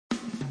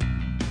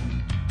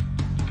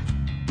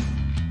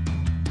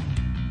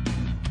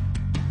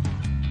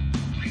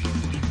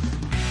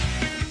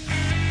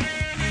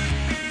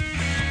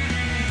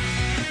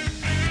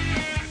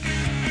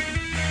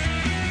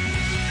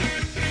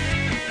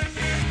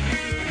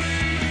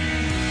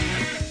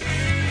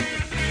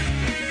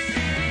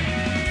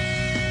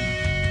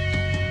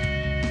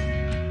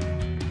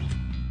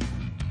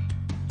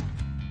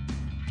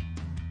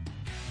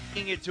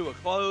bringing it to a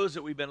close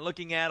that we've been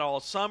looking at all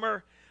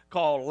summer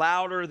called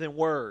Louder Than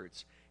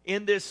Words.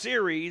 In this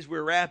series,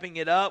 we're wrapping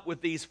it up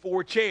with these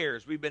 4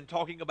 chairs. We've been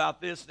talking about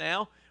this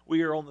now.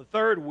 We are on the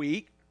 3rd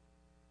week.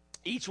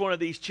 Each one of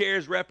these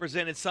chairs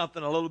represented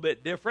something a little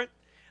bit different.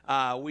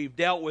 We've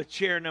dealt with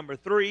chair number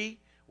 3,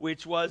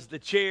 which was the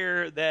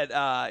chair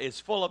that is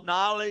full of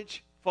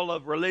knowledge, full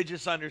of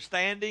religious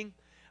understanding,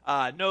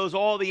 knows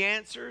all the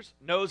answers,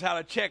 knows how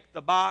to check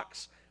the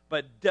box,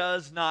 but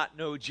does not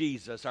know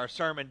Jesus. Our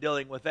sermon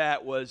dealing with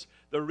that was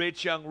the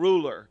rich young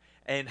ruler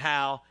and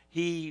how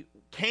he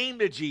came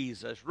to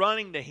Jesus,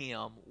 running to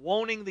him,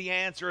 wanting the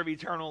answer of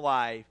eternal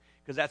life,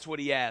 because that's what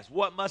he asked.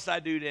 What must I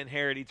do to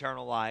inherit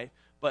eternal life?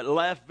 But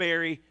left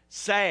very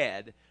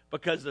sad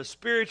because the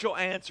spiritual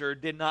answer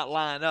did not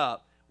line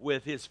up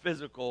with his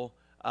physical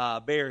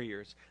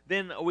barriers.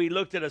 Then we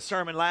looked at a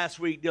sermon last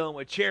week dealing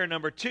with chair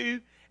number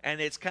 2,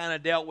 and it's kind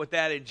of dealt with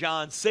that in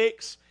John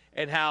 6,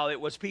 and how it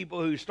was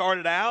people who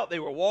started out, they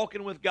were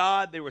walking with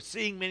God, they were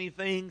seeing many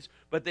things,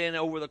 but then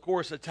over the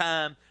course of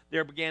time,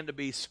 there began to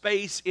be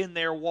space in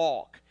their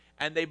walk,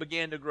 and they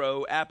began to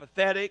grow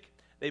apathetic,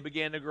 they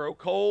began to grow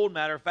cold.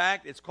 Matter of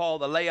fact, it's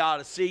called the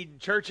Laodicean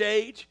church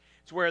age.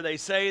 It's where they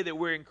say that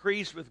we're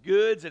increased with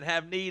goods and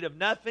have need of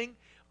nothing,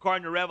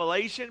 according to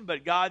Revelation.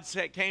 But God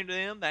came to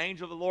them, the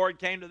angel of the Lord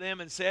came to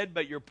them and said,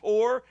 but you're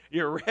poor,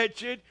 you're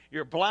wretched,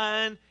 you're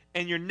blind,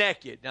 and you're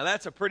naked. Now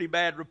that's a pretty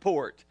bad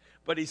report.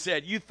 But he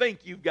said, you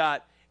think you've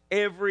got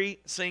every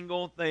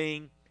single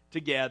thing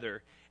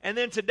together. And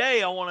then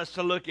today I want us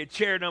to look at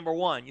chair number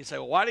 1. You say,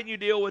 well, why didn't you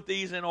deal with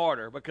these in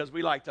order? Because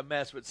we like to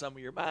mess with some of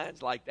your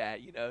minds like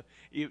that. You know,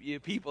 you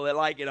people that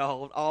like it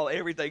all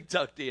everything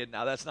tucked in.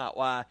 Now, that's not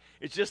why.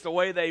 It's just the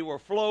way they were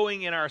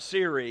flowing in our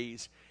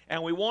series.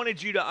 And we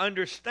wanted you to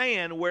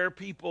understand where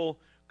people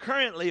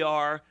currently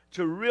are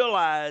to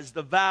realize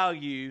the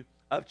value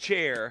of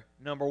chair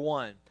number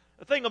 1.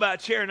 The thing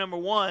about chair number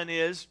 1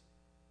 is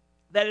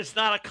that it's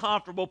not a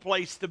comfortable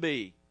place to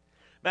be.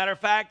 Matter of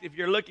fact, if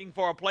you're looking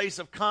for a place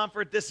of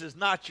comfort, this is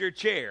not your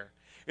chair.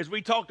 As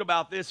we talked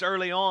about this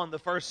early on, the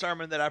first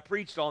sermon that I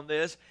preached on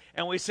this,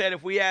 and we said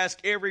if we ask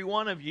every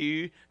one of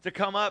you to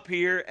come up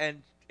here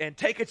and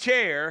take a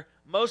chair,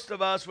 most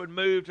of us would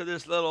move to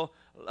this little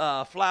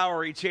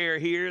flowery chair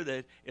here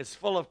that is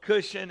full of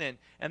cushion,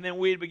 and then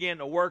we'd begin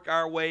to work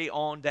our way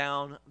on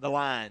down the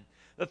line.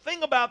 The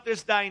thing about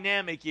this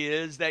dynamic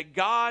is that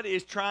God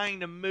is trying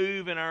to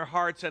move in our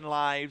hearts and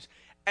lives,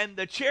 and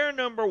the chair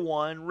number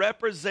 1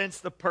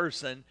 represents the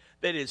person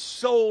that is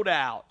sold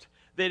out,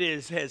 that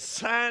has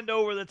signed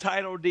over the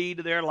title deed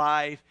to their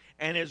life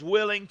and is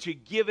willing to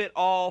give it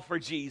all for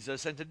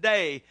Jesus. And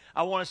today,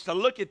 I want us to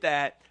look at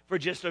that for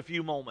just a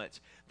few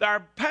moments. Our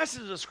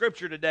passage of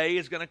Scripture today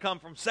is going to come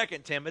from 2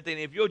 Timothy,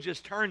 and if you'll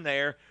just turn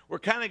there, we're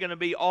kind of going to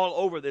be all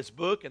over this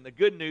book, and the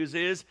good news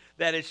is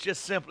that it's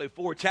just simply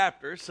 4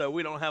 chapters, so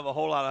we don't have a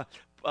whole lot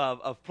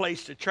of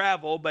place to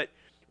travel. But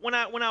when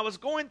I was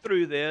going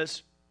through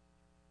this,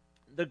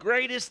 the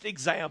greatest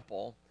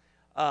example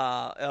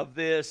of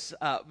this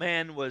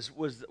man was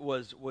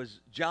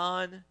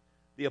John,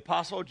 the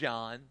Apostle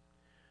John,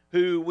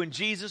 who, when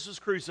Jesus was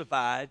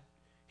crucified,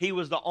 he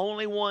was the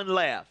only one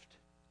left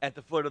at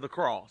the foot of the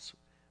cross,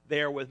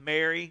 there with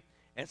Mary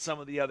and some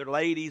of the other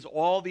ladies.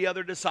 All the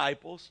other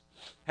disciples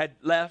had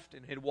left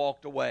and had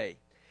walked away.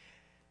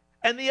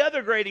 And the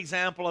other great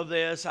example of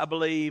this, I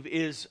believe,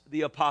 is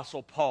the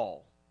Apostle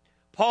Paul.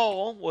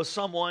 Paul was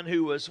someone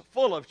who was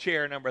full of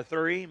chair number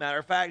 3. Matter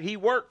of fact, he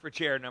worked for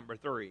chair number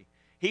 3.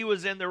 He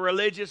was in the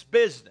religious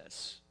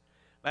business.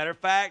 Matter of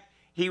fact,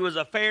 he was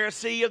a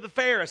Pharisee of the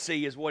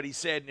Pharisee, is what he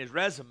said in his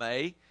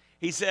resume.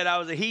 He said, I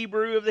was a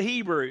Hebrew of the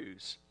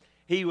Hebrews.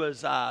 He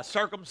was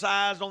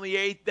circumcised on the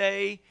 8th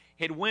day.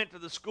 He went to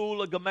the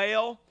school of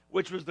Gamaliel,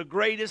 which was the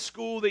greatest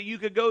school that you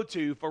could go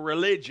to for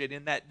religion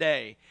in that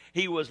day.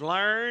 He was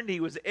learned. He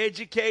was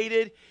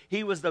educated.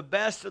 He was the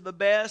best of the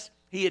best.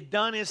 He had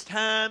done his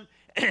time,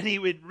 and he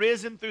had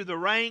risen through the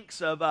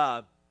ranks of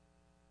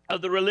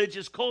the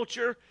religious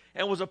culture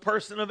and was a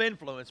person of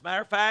influence.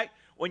 Matter of fact,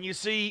 when you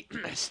see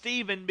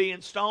Stephen being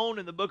stoned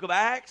in the book of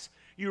Acts,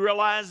 you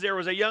realize there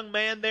was a young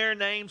man there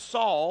named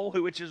Saul,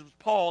 which is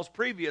Paul's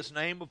previous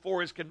name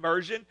before his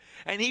conversion,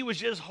 and he was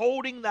just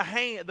holding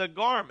the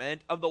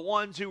garment of the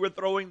ones who were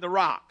throwing the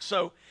rocks.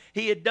 So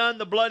he had done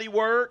the bloody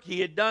work,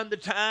 he had done the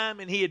time,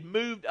 and he had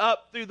moved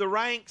up through the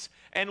ranks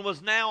and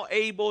was now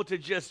able to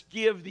just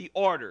give the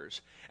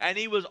orders. And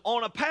he was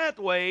on a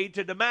pathway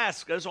to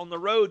Damascus, on the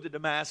road to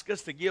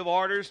Damascus, to give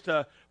orders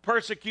to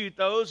persecute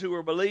those who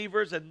were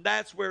believers. And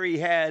that's where he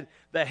had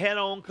the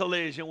head-on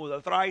collision with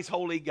a thrice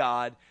holy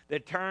God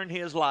that turned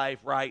his life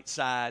right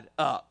side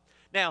up.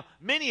 Now,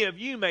 many of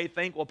you may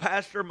think, well,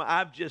 Pastor,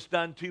 I've just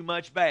done too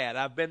much bad.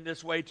 I've been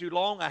this way too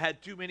long. I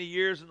had too many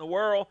years in the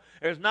world.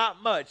 There's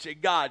not much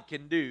that God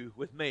can do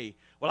with me.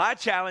 Well, I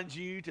challenge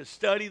you to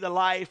study the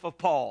life of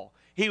Paul.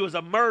 He was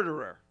a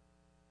murderer,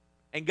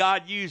 and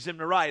God used him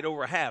to write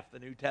over half the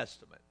New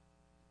Testament.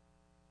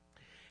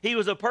 He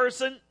was a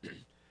person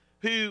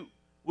who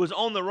was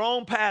on the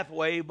wrong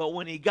pathway, but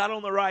when he got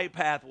on the right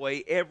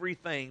pathway,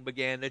 everything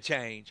began to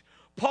change.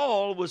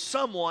 Paul was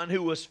someone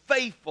who was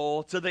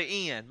faithful to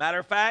the end. Matter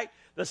of fact,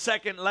 the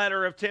second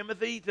letter of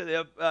Timothy to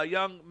the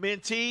young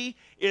mentee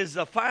is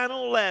the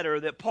final letter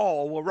that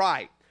Paul will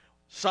write.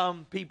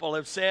 Some people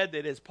have said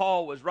that as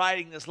Paul was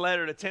writing this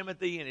letter to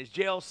Timothy in his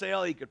jail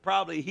cell, he could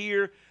probably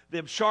hear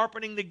them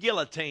sharpening the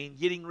guillotine,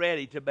 getting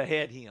ready to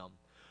behead him.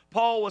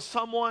 Paul was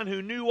someone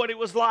who knew what it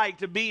was like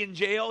to be in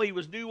jail. He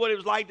knew what it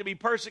was like to be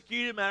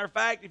persecuted. Matter of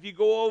fact, if you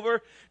go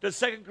over to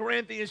 2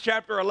 Corinthians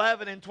chapter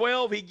 11 and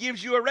 12, he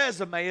gives you a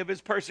resume of his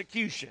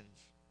persecutions.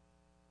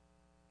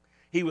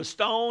 He was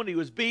stoned, he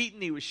was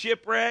beaten, he was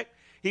shipwrecked,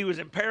 he was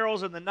in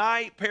perils in the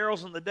night,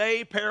 perils in the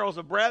day, perils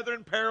of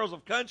brethren, perils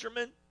of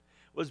countrymen,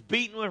 was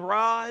beaten with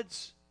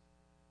rods,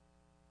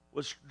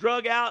 was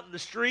drug out in the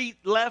street,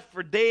 left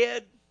for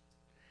dead.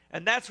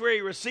 And that's where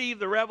he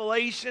received the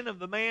revelation of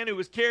the man who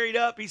was carried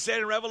up. He said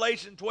in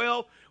Revelation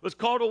 12, was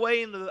called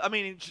away in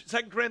 2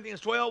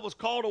 Corinthians 12, was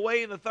called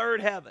away in the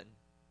third heaven.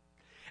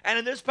 And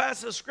in this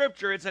passage of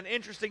Scripture, it's an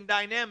interesting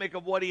dynamic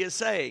of what he is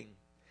saying.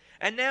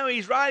 And now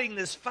he's writing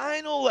this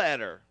final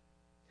letter.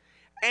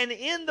 And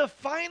in the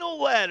final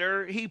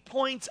letter, he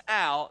points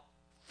out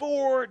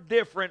 4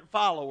 different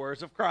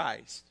followers of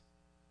Christ.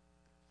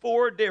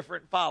 4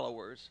 different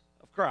followers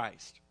of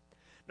Christ.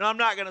 Now, I'm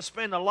not going to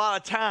spend a lot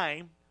of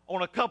time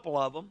on a couple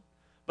of them,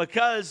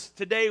 because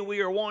today we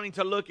are wanting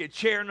to look at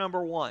chair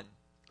number 1.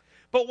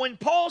 But when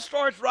Paul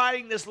starts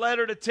writing this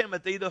letter to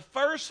Timothy, the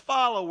first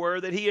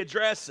follower that he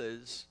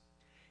addresses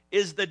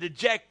is the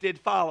dejected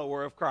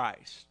follower of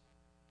Christ.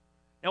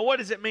 Now, what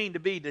does it mean to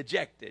be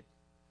dejected?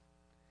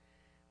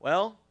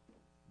 Well,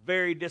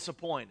 very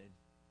disappointed.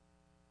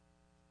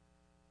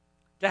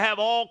 To have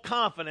all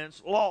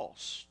confidence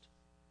lost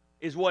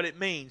is what it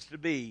means to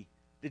be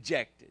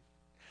dejected.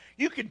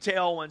 You can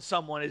tell when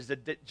someone is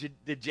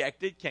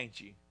dejected, can't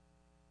you?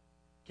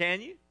 Can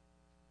you?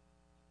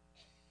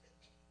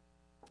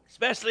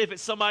 Especially if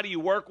it's somebody you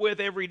work with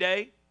every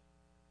day.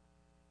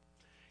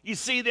 You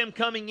see them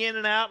coming in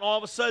and out, and all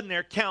of a sudden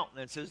their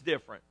countenance is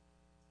different.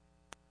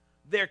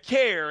 Their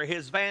care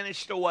has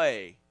vanished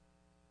away.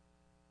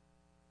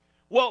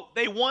 What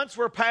they once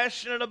were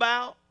passionate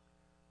about,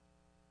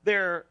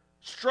 they're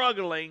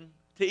struggling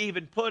to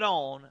even put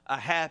on a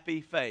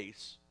happy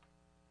face.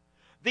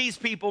 These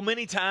people,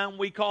 many times,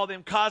 we call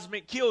them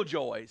cosmic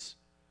killjoys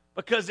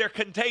because they're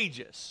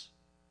contagious.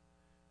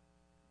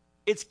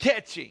 It's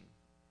catching.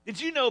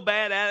 Did you know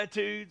bad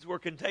attitudes were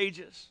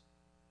contagious?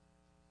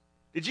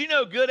 Did you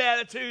know good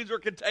attitudes were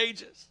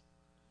contagious?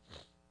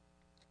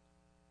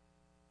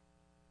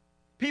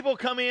 People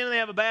come in and they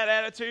have a bad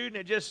attitude,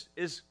 and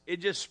it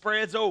just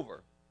spreads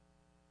over.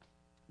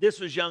 This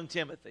was young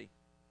Timothy.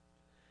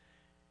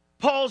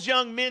 Paul's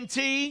young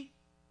mentee,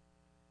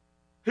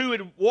 who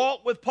had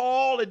walked with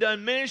Paul, had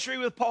done ministry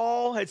with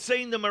Paul, had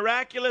seen the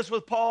miraculous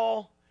with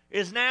Paul,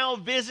 is now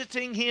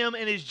visiting him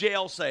in his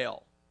jail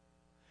cell.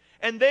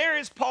 And there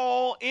is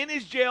Paul in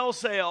his jail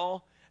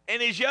cell,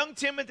 and as young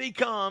Timothy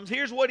comes,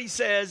 here's what he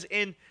says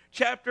in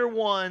chapter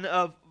 1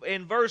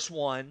 in verse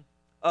 1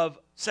 of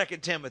 2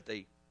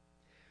 Timothy.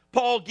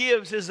 Paul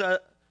gives his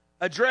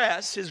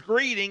address, his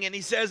greeting, and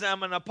he says,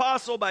 I'm an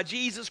apostle by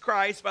Jesus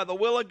Christ, by the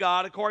will of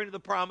God, according to the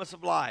promise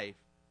of life.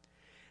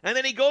 And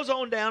then he goes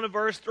on down to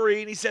verse 3,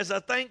 and he says, I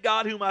thank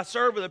God whom I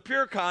serve with a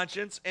pure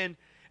conscience, and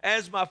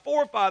as my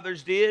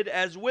forefathers did,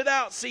 as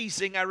without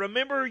ceasing, I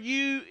remember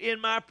you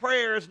in my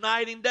prayers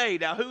night and day.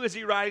 Now, who is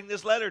he writing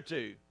this letter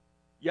to?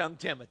 Young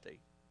Timothy.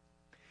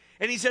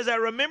 And he says, I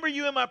remember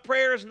you in my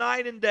prayers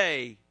night and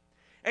day.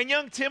 And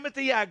young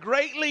Timothy, I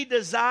greatly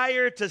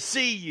desire to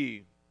see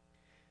you,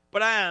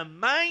 but I am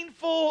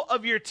mindful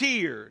of your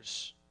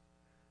tears,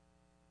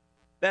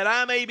 that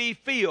I may be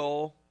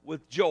filled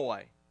with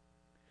joy.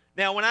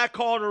 Now, when I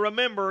call to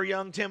remember,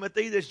 young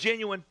Timothy, this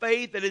genuine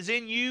faith that is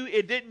in you,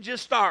 it didn't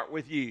just start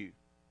with you.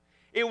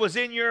 It was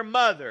in your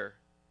mother.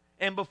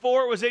 And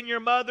before it was in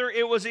your mother,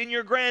 it was in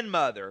your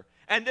grandmother.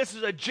 And this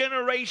is a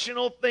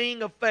generational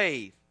thing of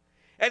faith.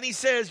 And he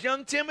says,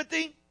 young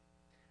Timothy,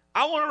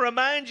 I want to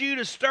remind you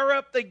to stir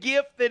up the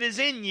gift that is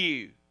in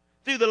you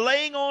through the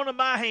laying on of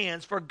my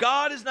hands. For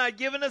God has not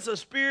given us a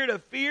spirit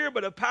of fear,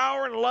 but of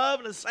power and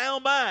love and a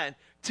sound mind.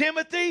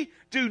 Timothy,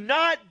 do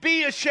not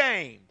be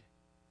ashamed.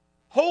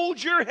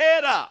 Hold your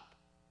head up.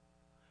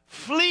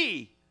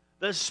 Flee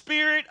the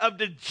spirit of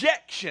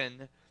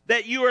dejection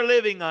that you are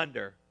living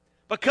under,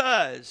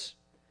 because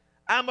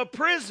I'm a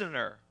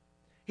prisoner.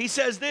 He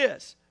says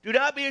this, do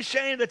not be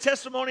ashamed of the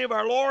testimony of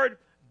our Lord.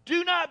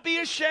 Do not be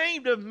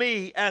ashamed of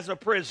me as a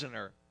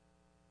prisoner.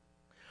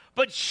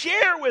 But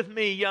share with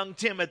me, young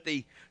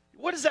Timothy.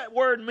 What does that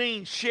word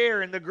mean,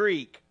 share, in the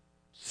Greek?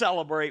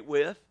 Celebrate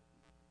with.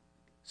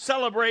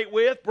 Celebrate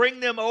with. Bring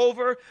them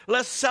over.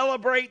 Let's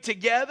celebrate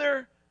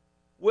together.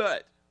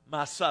 What?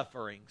 My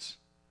sufferings.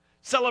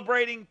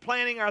 Celebrating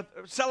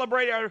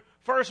our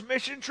first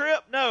mission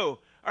trip? No.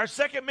 Our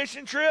second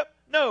mission trip?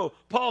 No.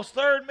 Paul's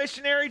third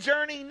missionary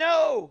journey?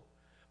 No.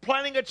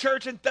 Planting a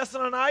church in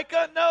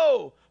Thessalonica?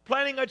 No.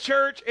 Planting a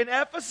church in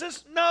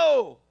Ephesus?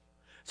 No.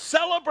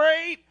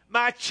 Celebrate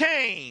my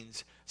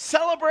chains.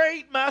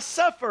 Celebrate my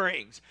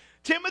sufferings.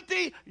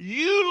 Timothy,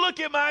 you look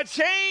at my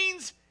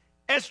chains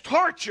as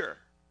torture.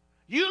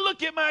 You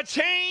look at my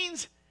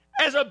chains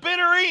as a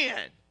bitter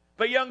end.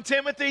 But young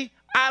Timothy,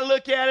 I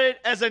look at it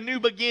as a new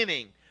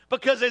beginning.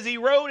 Because as he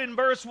wrote in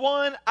verse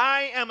 1,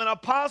 I am an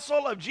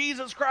apostle of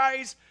Jesus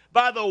Christ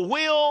by the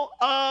will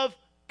of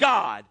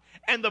God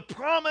and the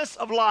promise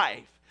of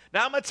life.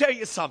 Now I'm going to tell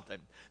you something.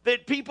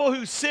 That people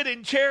who sit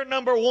in chair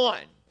number 1,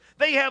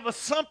 they have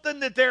something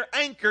that they're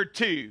anchored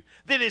to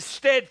that is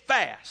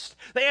steadfast.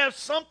 They have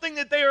something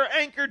that they are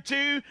anchored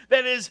to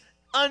that is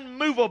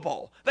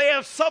unmovable. They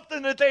have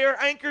something that they are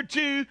anchored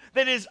to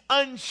that is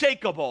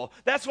unshakable.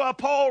 That's why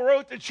Paul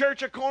wrote the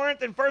church of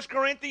Corinth in 1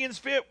 Corinthians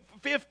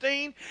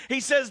 15, he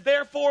says,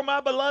 therefore,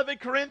 my beloved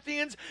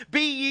Corinthians,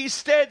 be ye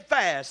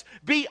steadfast,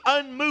 be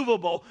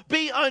unmovable,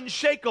 be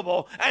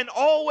unshakable, and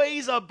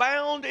always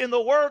abound in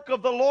the work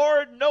of the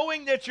Lord,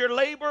 knowing that your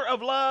labor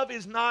of love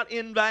is not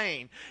in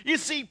vain. You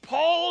see,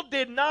 Paul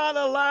did not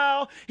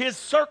allow his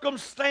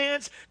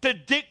circumstance to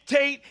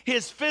dictate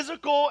his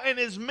physical and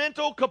his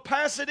mental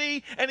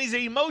capacity and his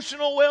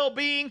emotional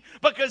well-being,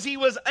 because he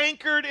was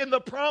anchored in the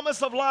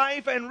promise of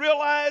life and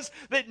realized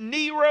that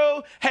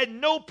Nero had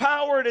no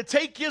power to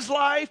take his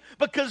life,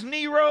 because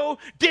Nero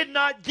did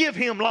not give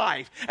him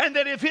life. And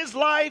that if his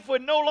life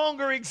would no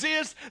longer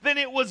exist, then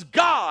it was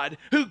God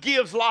who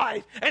gives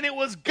life, and it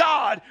was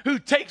God who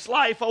takes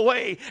life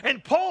away.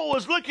 And Paul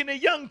was looking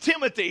at young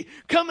Timothy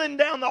coming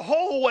down the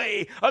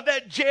hallway of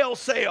that jail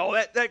cell,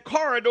 that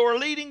corridor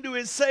leading to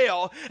his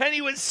cell, and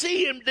he would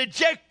see him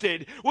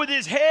dejected with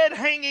his head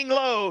hanging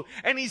low.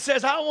 And he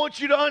says, I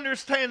want you to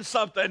understand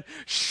something.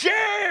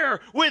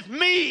 Share with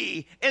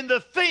me in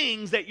the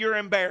things that you're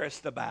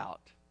embarrassed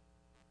about.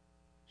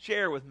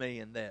 Share with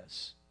me in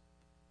this.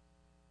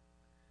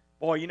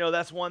 Boy, you know,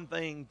 that's one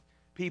thing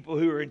people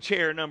who are in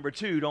chair number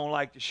 2 don't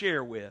like to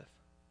share with.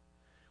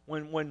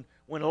 When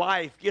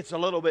life gets a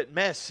little bit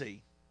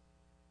messy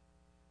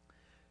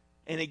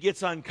and it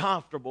gets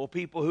uncomfortable,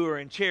 people who are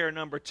in chair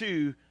number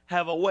 2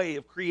 have a way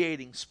of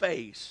creating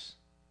space.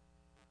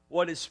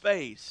 What is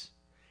space?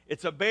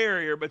 It's a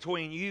barrier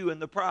between you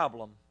and the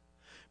problem,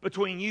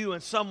 between you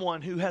and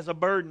someone who has a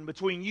burden,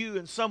 between you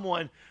and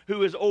someone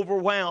who is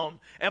overwhelmed.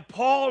 And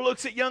Paul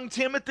looks at young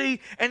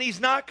Timothy and he's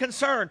not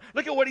concerned.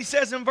 Look at what he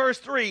says in verse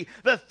 3.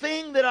 The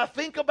thing that I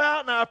think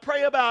about and I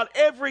pray about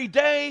every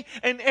day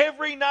and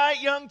every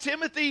night, young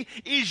Timothy,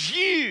 is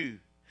you.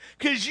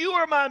 Because you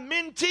are my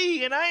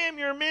mentee and I am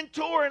your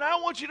mentor, and I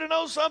want you to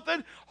know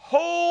something.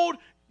 Hold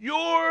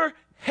your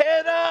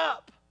head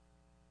up.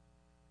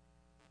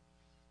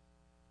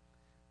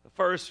 The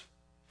first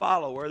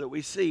follower that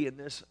we see in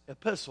this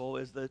epistle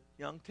is the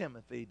young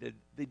Timothy,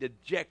 the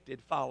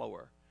dejected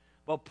follower.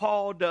 But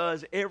Paul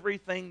does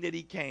everything that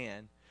he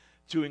can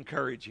to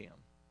encourage him.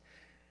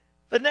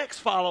 The next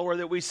follower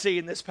that we see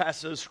in this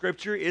passage of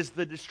Scripture is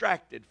the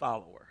distracted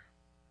follower.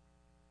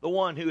 The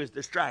one who is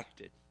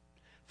distracted.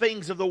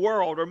 Things of the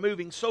world are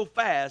moving so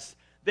fast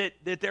that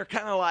they're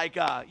kind of like,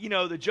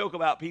 the joke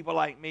about people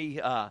like me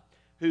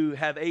who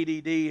have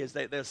ADD is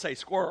they'll say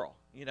squirrel.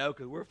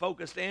 Because we're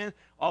focused in,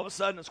 all of a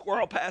sudden a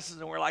squirrel passes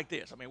and we're like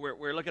this. I mean,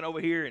 we're looking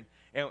over here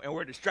and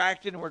we're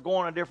distracted and we're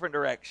going a different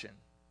direction.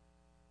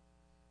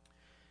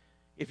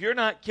 If you're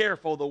not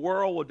careful, the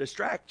world will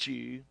distract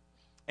you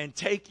and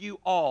take you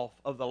off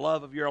of the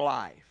love of your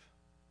life,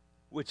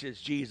 which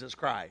is Jesus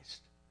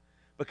Christ.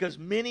 Because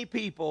many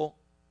people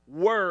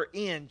were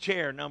in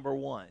chair number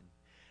 1.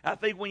 I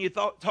think when you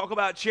talk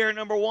about chair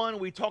number 1,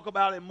 we talk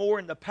about it more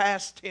in the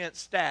past tense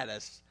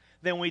status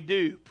than we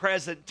do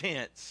present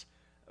tense.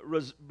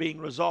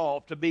 Being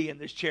resolved to be in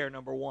this chair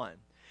number 1.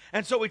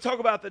 And so we talk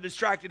about the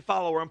distracted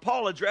follower, and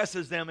Paul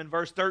addresses them in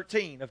verse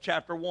 13 of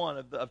chapter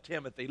 1 of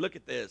Timothy. Look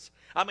at this.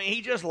 I mean, he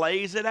just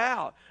lays it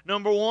out.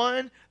 Number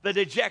 1, the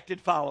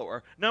dejected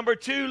follower. Number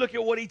 2, look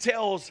at what he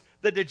tells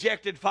the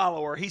dejected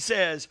follower. He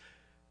says,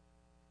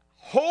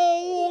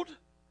 hold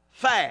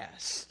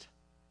fast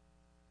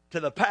to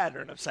the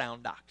pattern of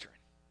sound doctrine.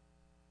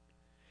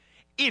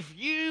 If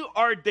you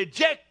are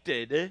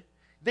dejected,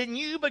 then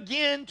you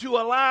begin to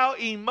allow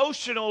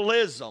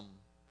emotionalism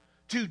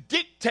to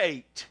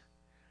dictate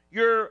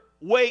your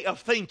way of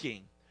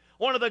thinking.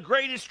 One of the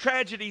greatest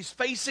tragedies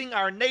facing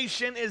our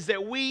nation is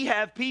that we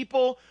have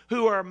people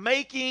who are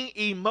making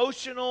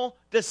emotional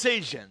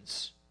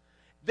decisions.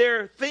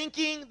 Their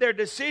thinking, their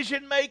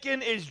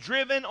decision-making is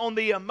driven on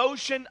the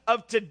emotion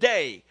of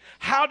today.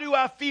 How do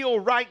I feel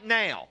right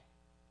now?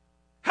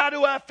 How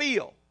do I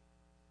feel?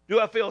 Do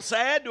I feel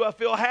sad? Do I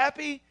feel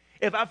happy?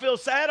 If I feel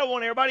sad, I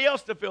want everybody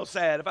else to feel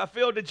sad. If I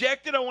feel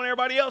dejected, I want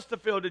everybody else to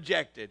feel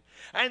dejected.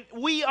 And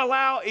we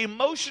allow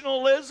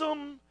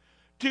emotionalism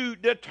to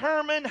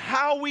determine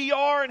how we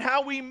are and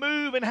how we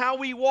move and how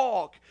we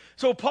walk.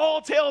 So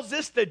Paul tells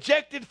this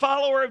dejected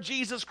follower of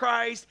Jesus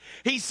Christ,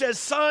 he says,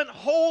 son,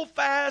 hold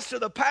fast to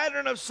the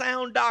pattern of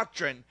sound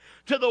doctrine,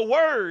 to the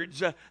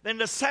words and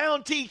the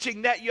sound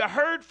teaching that you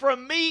heard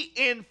from me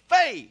in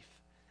faith,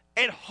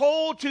 and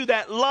hold to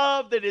that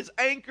love that is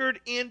anchored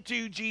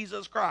into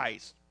Jesus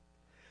Christ.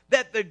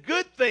 That the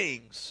good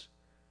things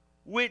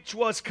which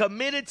was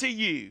committed to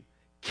you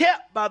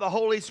kept by the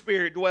Holy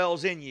Spirit,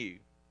 dwells in you.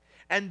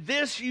 And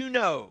this you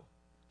know,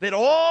 that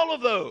all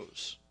of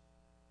those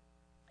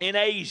in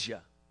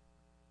Asia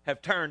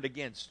have turned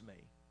against me.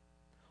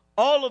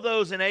 All of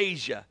those in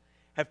Asia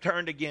have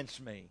turned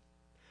against me.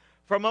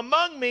 From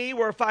among me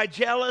were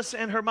Phygellus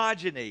and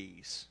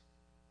Hermogenes.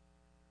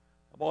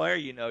 Boy, there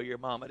you know your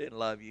mama didn't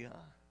love you, huh?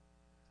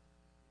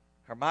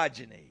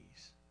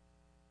 Hermogenes.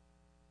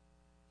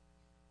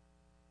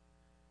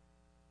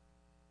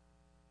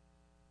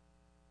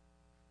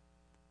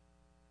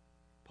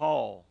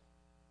 Paul,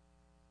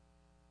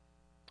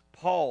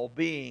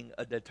 being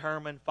a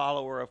determined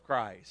follower of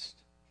Christ,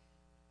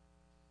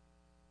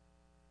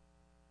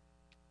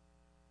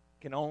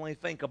 can only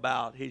think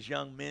about his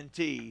young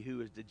mentee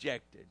who is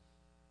dejected.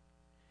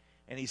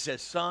 And he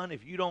says, son,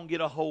 if you don't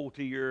get a hold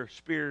to your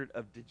spirit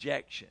of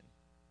dejection,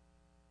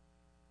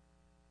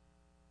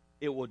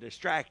 it will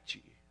distract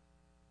you.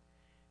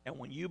 And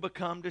when you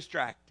become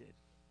distracted,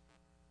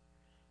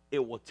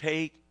 it will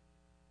take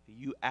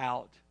you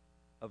out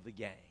of the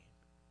game.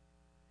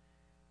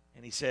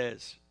 And he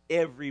says,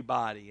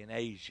 everybody in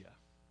Asia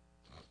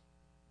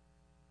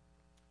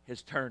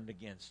has turned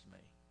against me.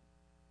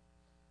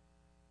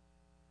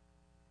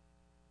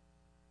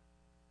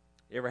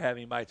 You ever have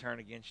anybody turn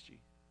against you?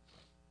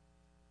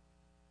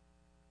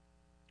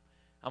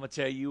 I'm going to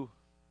tell you,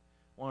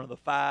 one of the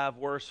 5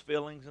 worst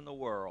feelings in the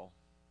world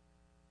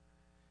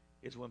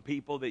is when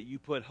people that you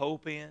put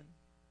hope in,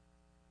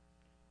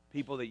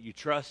 people that you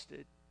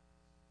trusted,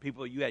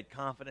 people you had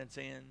confidence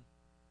in,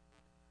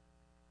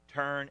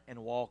 turn and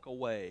walk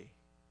away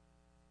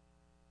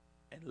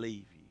and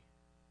leave you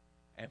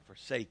and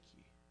forsake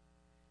you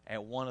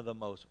at one of the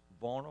most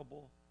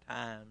vulnerable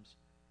times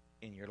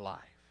in your life.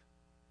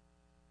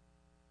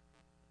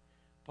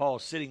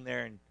 Paul's sitting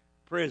there in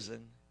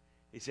prison.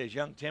 He says,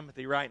 young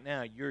Timothy, right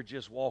now you're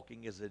just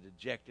walking as a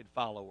dejected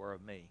follower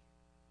of me.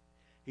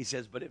 He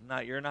says, but if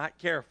not, you're not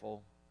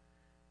careful,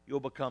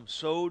 you'll become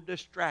so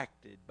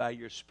distracted by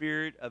your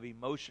spirit of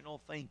emotional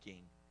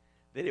thinking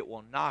that it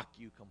will knock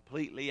you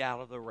completely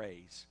out of the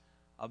race,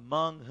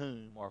 among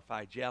whom are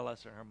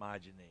Phygellus and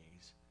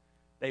Hermogenes.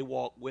 They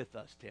walk with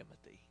us,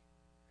 Timothy.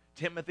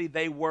 Timothy,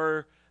 they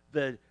were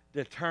the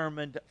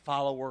determined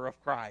follower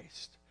of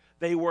Christ.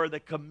 They were the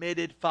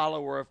committed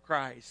follower of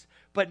Christ.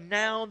 But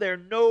now they're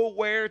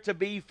nowhere to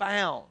be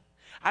found.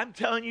 I'm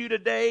telling you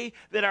today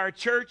that our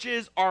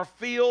churches are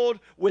filled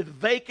with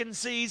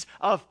vacancies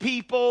of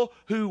people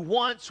who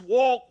once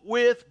walked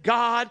with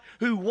God,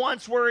 who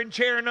once were in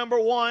chair number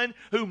 1,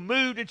 who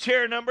moved to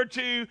chair number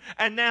 2,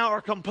 and now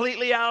are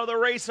completely out of the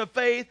race of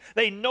faith.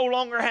 They no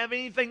longer have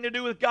anything to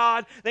do with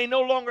God. They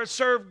no longer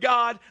serve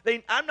God.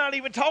 I'm not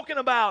even talking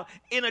about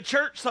in a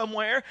church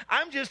somewhere.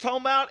 I'm just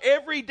talking about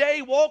every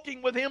day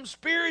walking with Him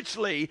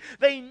spiritually.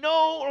 They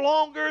no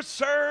longer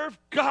serve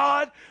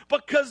God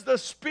because the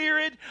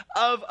spirit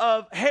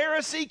of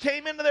heresy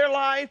came into their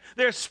life,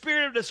 their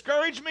spirit of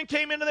discouragement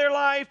came into their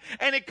life,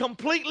 and it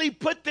completely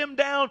put them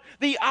down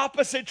the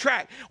opposite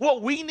track.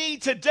 What we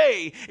need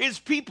today is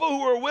people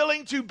who are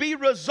willing to be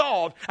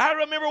resolved. I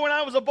remember when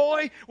I was a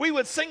boy, we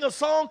would sing a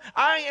song,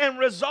 I am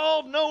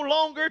resolved no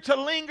longer to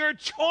linger,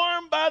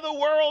 charmed by the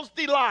world's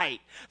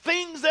delight.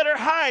 Things that are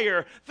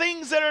higher,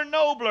 things that are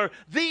nobler,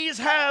 these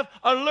have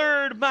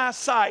allured my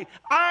sight.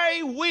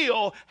 I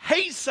will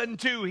hasten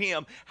to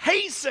Him,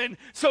 hasten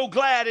so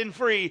glad and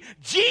free.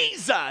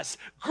 Jesus,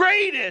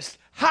 greatest,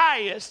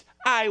 highest,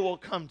 I will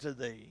come to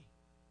thee.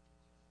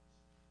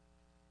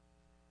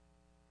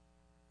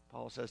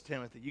 Paul says,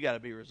 Timothy, you got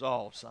to be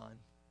resolved, son.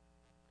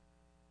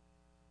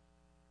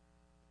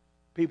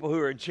 People who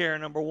are in chair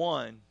number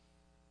 1,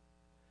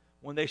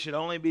 when they should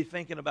only be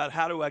thinking about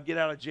how do I get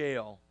out of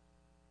jail?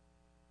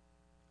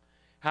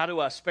 How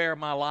do I spare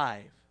my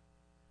life?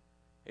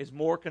 Is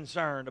more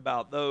concerned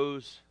about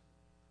those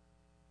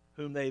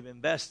whom they've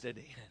invested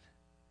in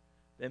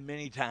than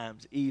many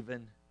times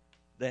even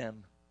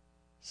themselves.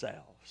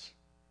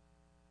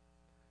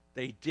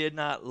 They did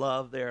not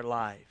love their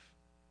life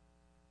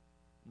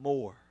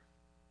more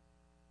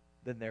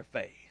than their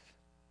faith.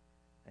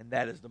 And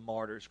that is the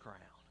martyr's crown.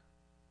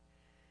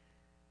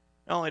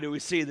 Not only do we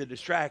see the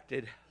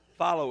distracted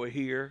follower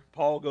here,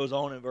 Paul goes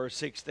on in verse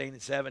 16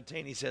 and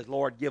 17. He says,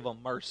 Lord, give them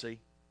mercy.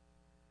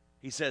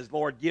 He says,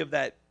 Lord,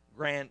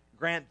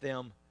 grant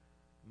them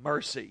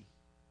mercy.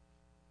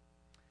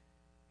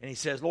 And he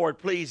says, Lord,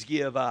 please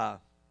give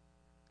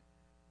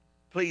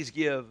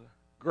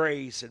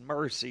grace and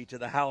mercy to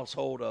the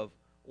household of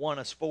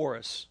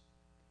Onesiphorus,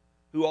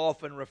 who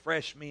often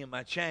refreshed me in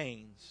my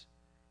chains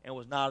and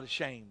was not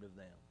ashamed of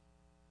them.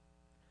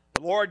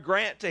 The Lord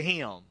grant to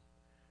him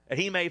that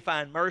he may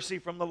find mercy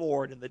from the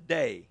Lord in the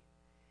day.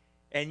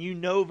 And you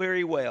know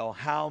very well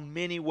how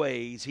many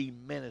ways he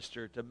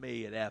ministered to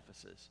me at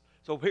Ephesus.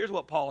 So here's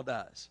what Paul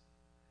does.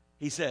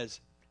 He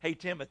says, hey,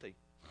 Timothy,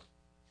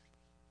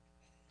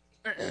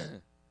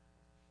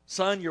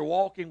 son, you're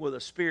walking with a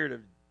spirit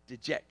of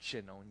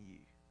dejection on you,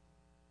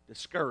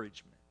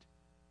 discouragement.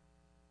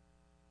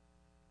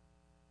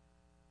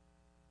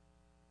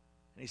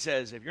 He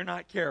says, if you're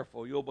not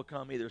careful, you'll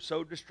become either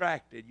so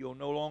distracted you'll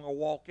no longer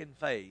walk in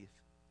faith,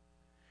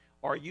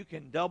 or you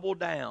can double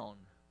down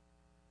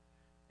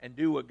and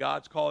do what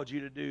God's called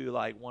you to do,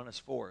 like Oneness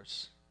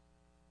Force.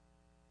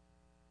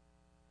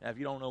 Now, if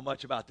you don't know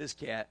much about this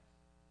cat,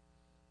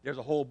 there's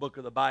a whole book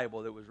of the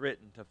Bible that was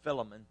written to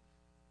Philemon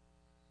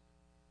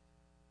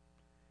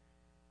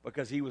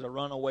because he was a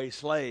runaway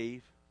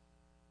slave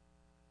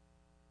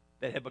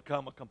that had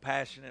become a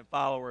compassionate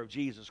follower of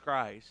Jesus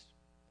Christ.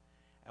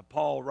 And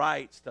Paul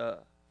writes to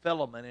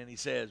Philemon and he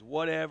says,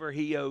 whatever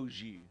he owes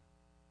you,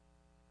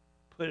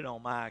 put it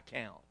on my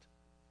account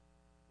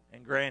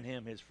and grant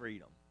him his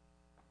freedom.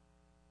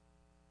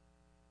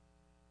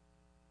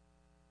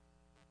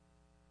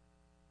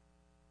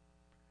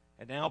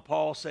 And now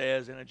Paul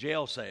says in a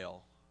jail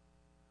cell,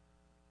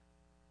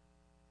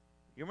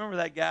 you remember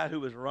that guy who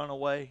was run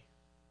away?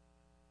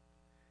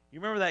 You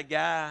remember that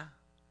guy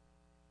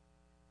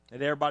that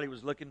everybody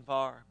was looking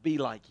for? Be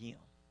like him.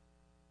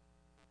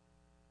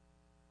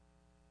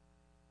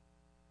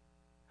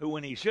 Who,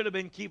 when he should have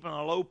been keeping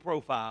a low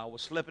profile,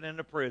 was slipping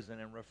into prison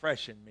and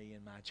refreshing me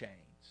in my chains.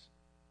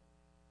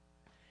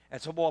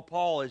 And so, boy,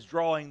 Paul is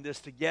drawing this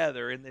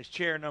together in this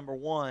chair number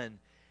 1.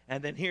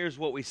 And then here's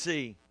what we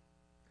see.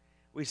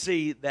 We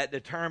see that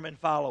determined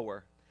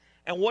follower.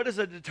 And what does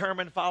a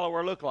determined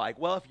follower look like?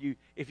 Well,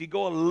 if you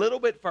go a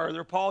little bit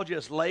further, Paul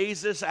just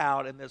lays this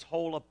out in this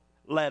whole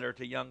letter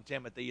to young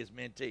Timothy, his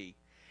mentee.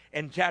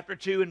 In chapter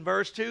 2 and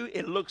verse 2,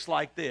 it looks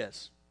like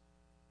this.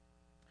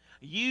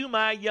 You,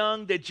 my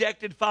young,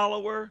 dejected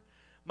follower,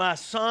 my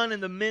son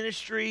in the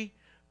ministry,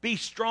 be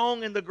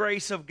strong in the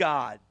grace of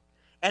God.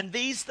 And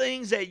these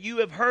things that you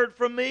have heard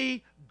from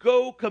me,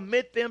 go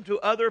commit them to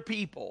other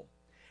people.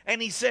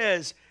 And he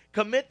says,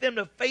 commit them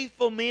to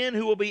faithful men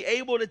who will be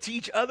able to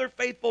teach other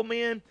faithful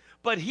men.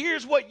 But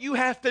here's what you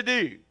have to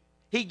do.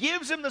 He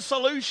gives him the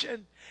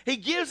solution. He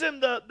gives him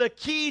the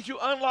key to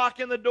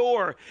unlocking the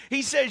door.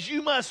 He says,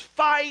 you must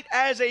fight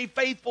as a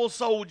faithful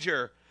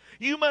soldier.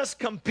 You must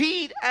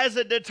compete as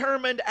a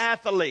determined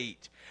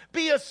athlete.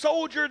 Be a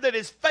soldier that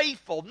is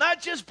faithful.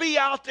 Not just be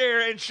out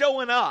there and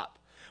showing up,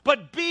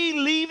 but be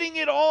leaving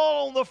it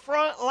all on the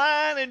front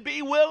line and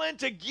be willing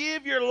to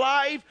give your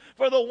life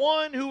for the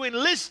one who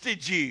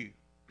enlisted you.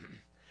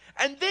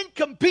 And then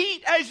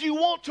compete as you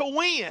want to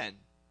win.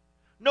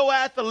 No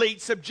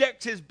athlete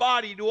subjects his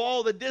body to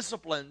all the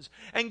disciplines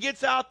and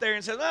gets out there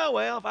and says, oh,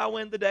 well, if I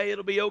win the day,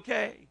 it'll be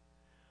okay.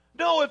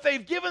 No, if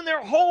they've given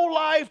their whole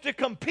life to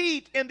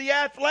compete in the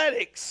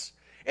athletics,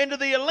 into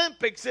the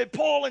Olympics that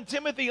Paul and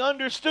Timothy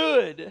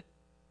understood,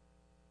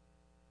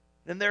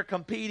 then they're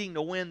competing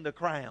to win the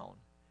crown.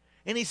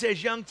 And he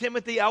says, young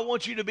Timothy, I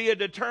want you to be a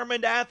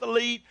determined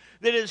athlete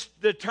that is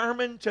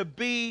determined to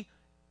be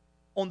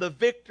on the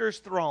victor's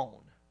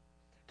throne,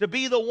 to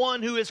be the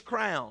one who is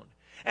crowned.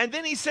 And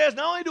then he says,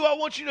 not only do I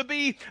want you to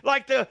be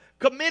like the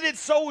committed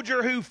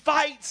soldier who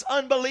fights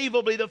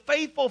unbelievably, the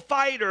faithful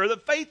fighter,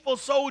 the faithful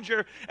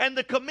soldier, and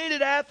the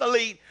committed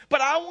athlete, but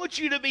I want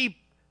you to be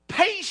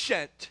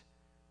patient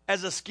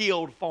as a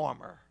skilled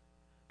farmer,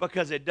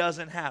 because it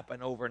doesn't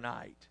happen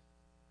overnight.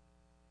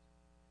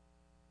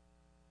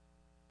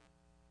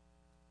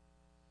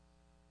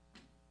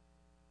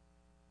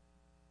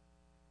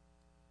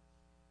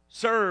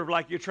 Serve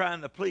like you're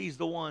trying to please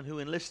the one who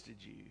enlisted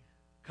you.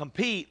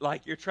 Compete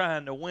like you're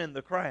trying to win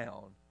the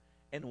crown,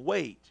 and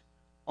wait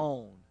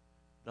on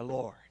the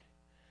Lord.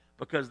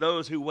 Because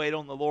those who wait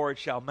on the Lord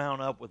shall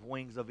mount up with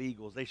wings of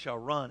eagles. They shall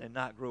run and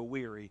not grow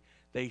weary.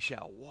 They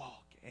shall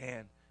walk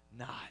and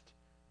not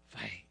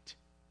faint.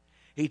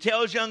 He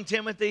tells young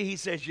Timothy, he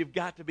says, you've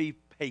got to be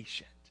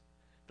patient.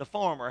 The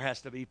farmer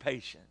has to be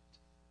patient.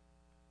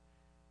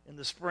 In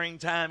the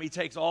springtime, he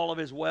takes all of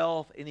his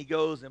wealth and he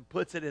goes and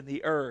puts it in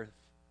the earth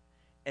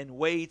and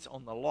waits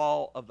on the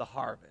law of the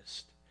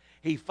harvest.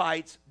 He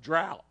fights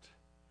drought.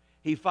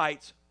 He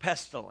fights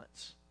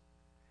pestilence.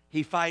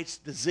 He fights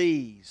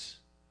disease.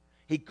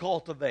 He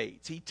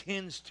cultivates. He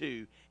tends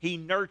to. He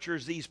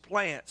nurtures these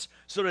plants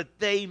so that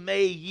they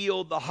may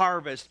yield the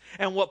harvest.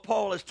 And what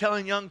Paul is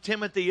telling young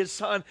Timothy is,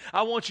 son,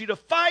 I want you to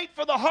fight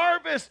for the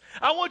harvest.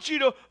 I want you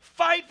to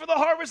fight for the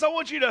harvest. I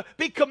want you to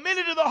be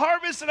committed to the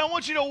harvest, and I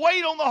want you to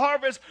wait on the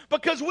harvest,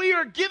 because we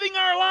are giving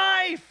our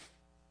life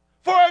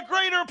for a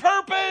greater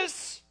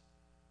purpose.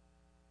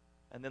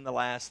 And then the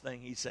last thing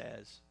he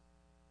says,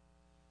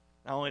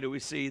 not only do we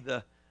see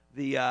the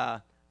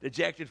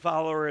dejected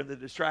follower and the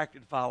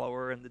distracted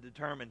follower and the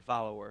determined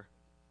follower,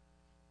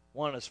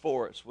 Oneness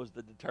Force was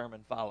the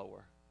determined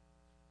follower.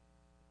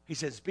 He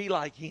says, be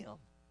like him.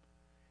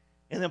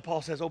 And then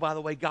Paul says, oh, by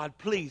the way, God,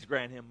 please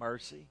grant him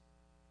mercy.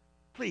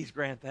 Please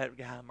grant that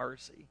guy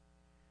mercy.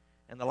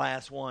 And the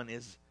last one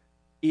is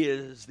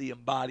the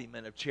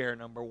embodiment of chair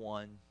number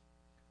 1,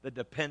 the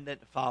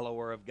dependent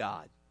follower of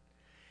God.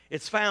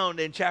 It's found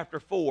in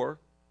chapter 4.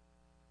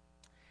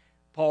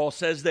 Paul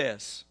says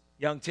this,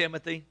 young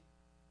Timothy,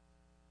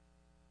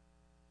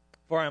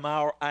 for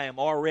I am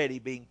already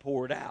being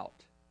poured out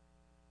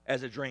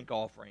as a drink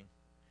offering,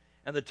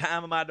 and the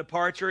time of my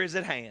departure is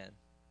at hand.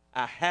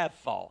 I have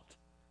fought,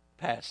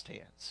 past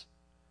tense,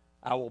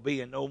 I will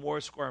be in no more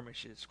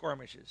skirmishes.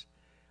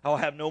 I will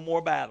have no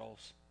more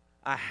battles.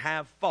 I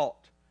have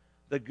fought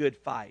the good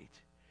fight.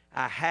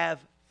 I have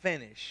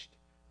finished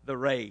the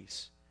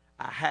race.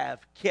 I have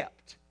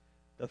kept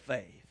the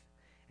faith.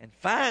 And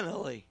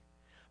finally,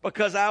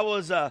 because I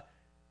was a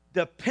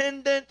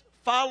dependent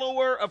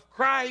follower of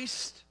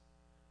Christ,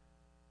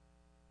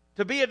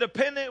 to be a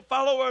dependent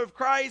follower of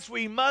Christ,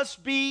 we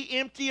must be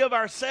empty of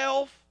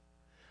ourselves,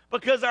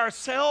 because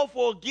ourself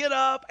will get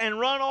up and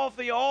run off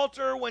the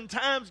altar when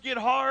times get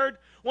hard,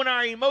 when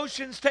our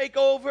emotions take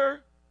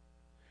over,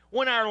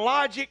 when our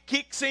logic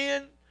kicks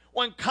in,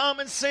 when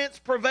common sense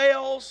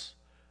prevails.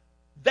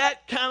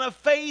 That kind of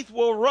faith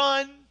will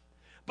run.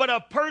 But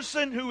a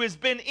person who has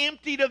been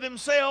emptied of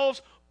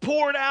themselves,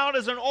 poured out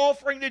as an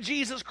offering to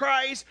Jesus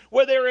Christ,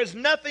 where there is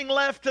nothing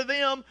left to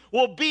them,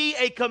 will be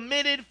a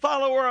committed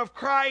follower of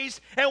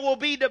Christ and will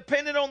be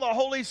dependent on the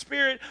Holy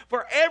Spirit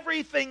for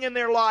everything in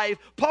their life.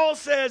 Paul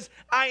says,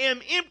 I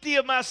am empty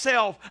of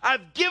myself.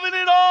 I've given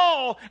it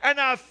all, and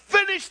I've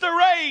finished the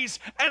race,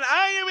 and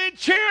I am in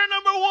chair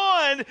number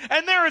 1,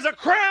 and there is a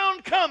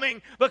crown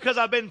coming because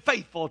I've been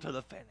faithful to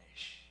the finish.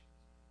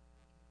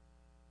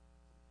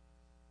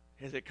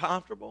 Is it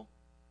comfortable?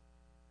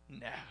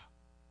 No.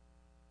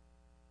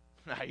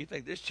 Now, you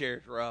think this chair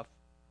is rough.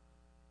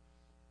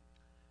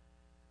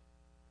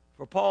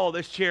 For Paul,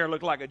 this chair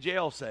looked like a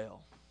jail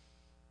cell.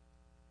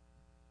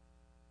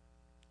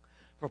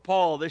 For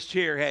Paul, this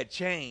chair had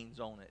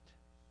chains on it.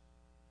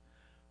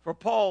 For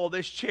Paul,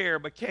 this chair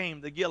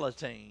became the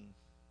guillotine.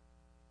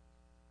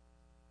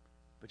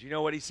 But you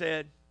know what he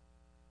said?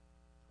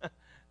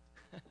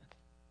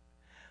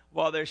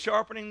 While they're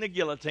sharpening the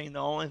guillotine, the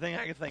only thing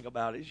I can think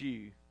about is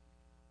you.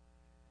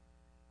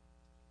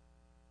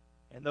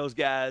 And those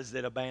guys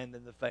that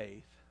abandoned the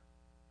faith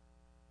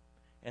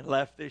and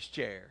left this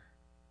chair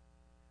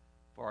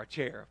for a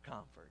chair of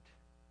comfort,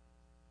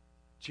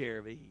 chair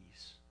of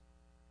ease.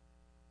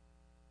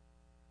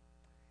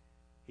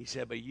 He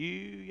said, but you,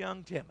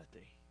 young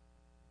Timothy,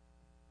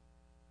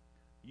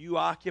 you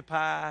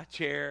occupy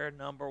chair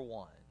number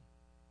 1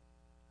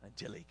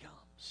 until he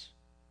comes.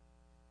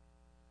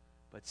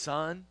 But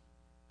son,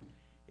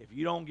 if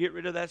you don't get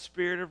rid of that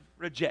spirit of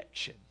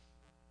rejection,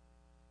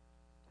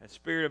 that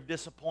spirit of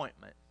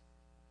disappointment,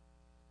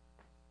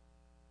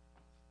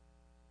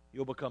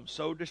 you'll become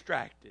so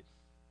distracted,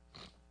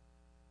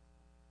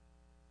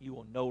 you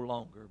will no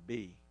longer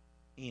be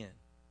in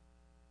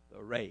the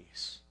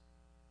race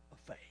of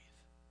faith.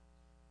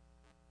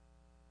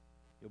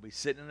 You'll be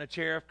sitting in a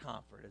chair of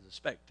comfort as a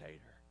spectator,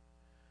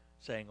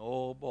 saying,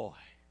 oh boy,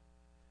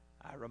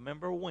 I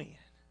remember when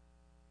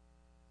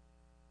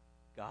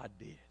God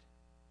did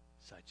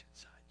such and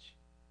such.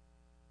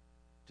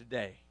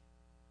 Today,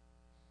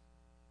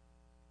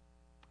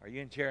 are you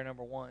in chair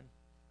number 1?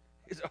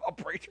 He said, oh,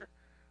 preacher,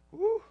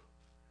 whoo,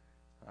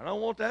 I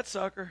don't want that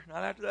sucker.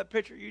 Not after that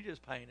picture you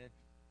just painted.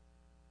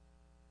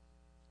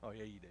 Oh,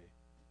 yeah, you do.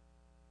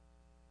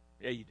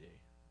 Yeah, you do.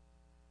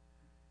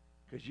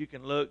 Because you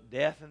can look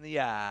death in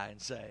the eye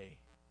and say,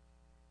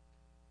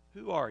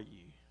 who are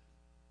you?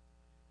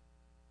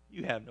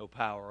 You have no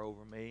power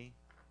over me.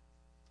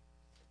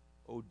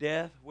 O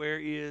death, where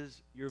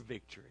is your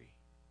victory?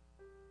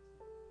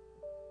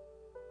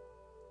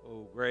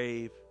 O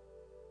grave,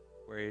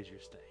 where is your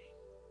sting?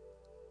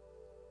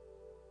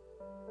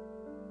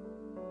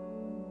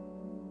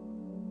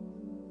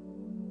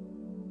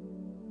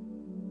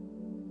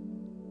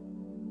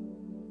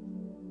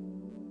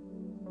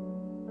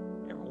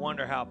 You ever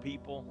wonder how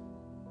people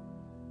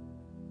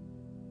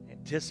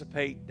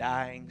anticipate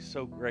dying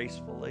so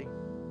gracefully?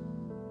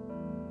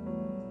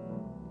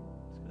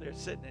 So they're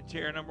sitting in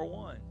chair number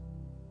 1.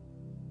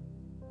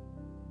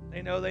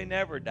 They know they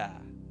never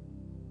die.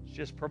 It's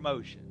just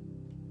promotion.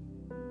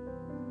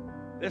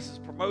 This is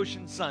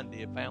Promotion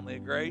Sunday at Family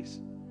of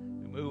Grace.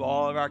 We move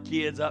all of our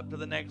kids up to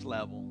the next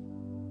level.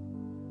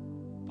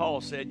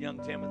 Paul said, young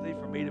Timothy,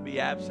 for me to be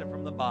absent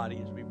from the body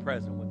is to be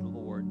present with the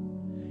Lord.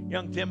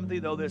 Young Timothy,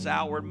 though this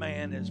outward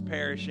man is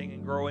perishing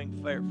and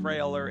growing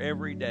frailer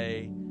every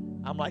day,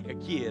 I'm like a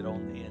kid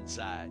on the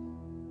inside.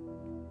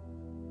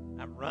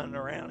 I'm running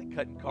around and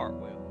cutting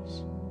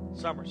cartwheels,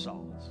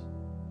 somersaults,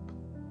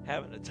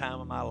 having the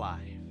time of my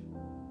life,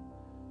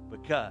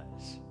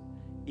 because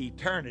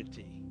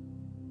eternity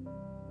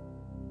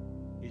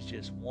is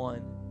just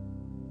one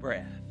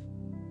breath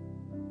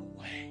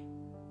away.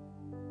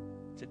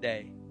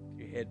 Today, with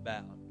your head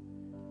bowed,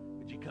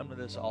 would you come to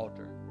this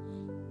altar?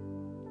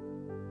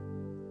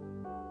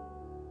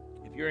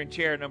 If you're in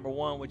chair number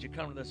 1, would you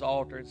come to this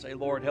altar and say,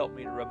 Lord, help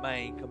me to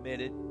remain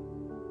committed?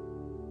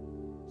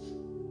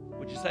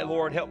 Would you say,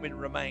 Lord, help me to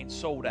remain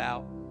sold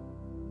out?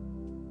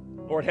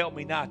 Lord, help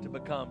me not to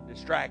become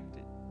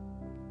distracted.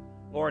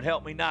 Lord,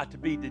 help me not to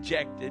be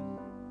dejected.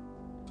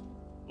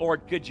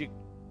 Lord, could you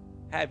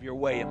have your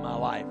way in my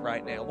life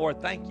right now?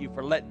 Lord, thank you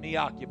for letting me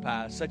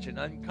occupy such an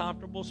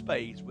uncomfortable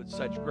space with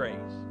such grace.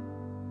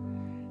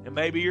 And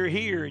maybe you're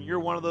here and you're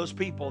one of those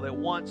people that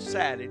once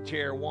sat in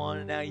chair 1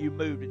 and now you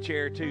moved to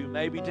chair 2.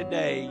 Maybe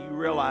today you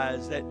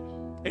realize that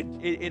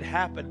it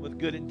happened with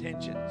good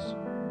intentions.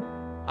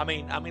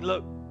 I mean,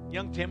 look,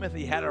 young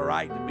Timothy had a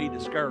right to be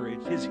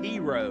discouraged. His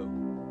hero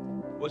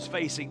was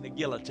facing the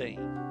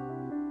guillotine.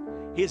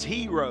 His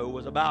hero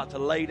was about to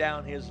lay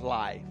down his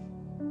life.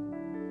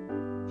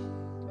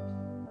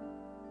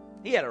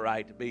 He had a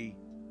right to be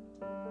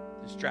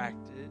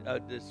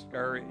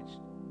discouraged.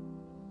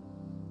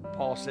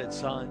 Paul said,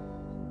 son,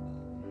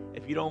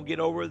 if you don't get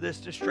over this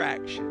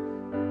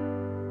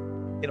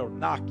distraction, it'll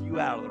knock you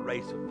out of the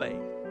race of faith.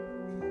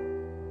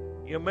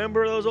 You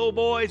remember those old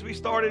boys we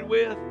started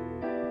with?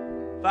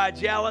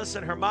 Phygelus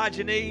and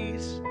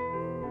Hermogenes?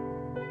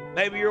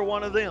 Maybe you're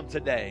one of them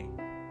today.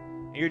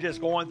 You're just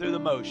going through the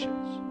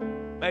motions.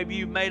 Maybe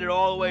you've made it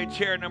all the way to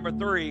chair number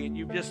 3 and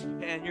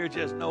you're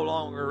just no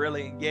longer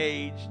really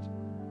engaged.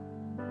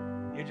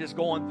 You're just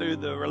going through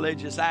the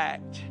religious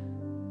act.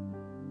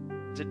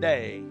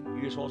 Today,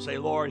 you just want to say,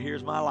 Lord,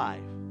 here's my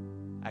life.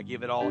 I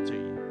give it all to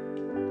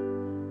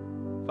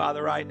you.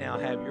 Father, right now,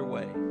 have your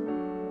way.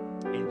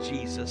 In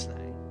Jesus'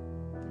 name,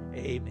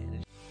 amen.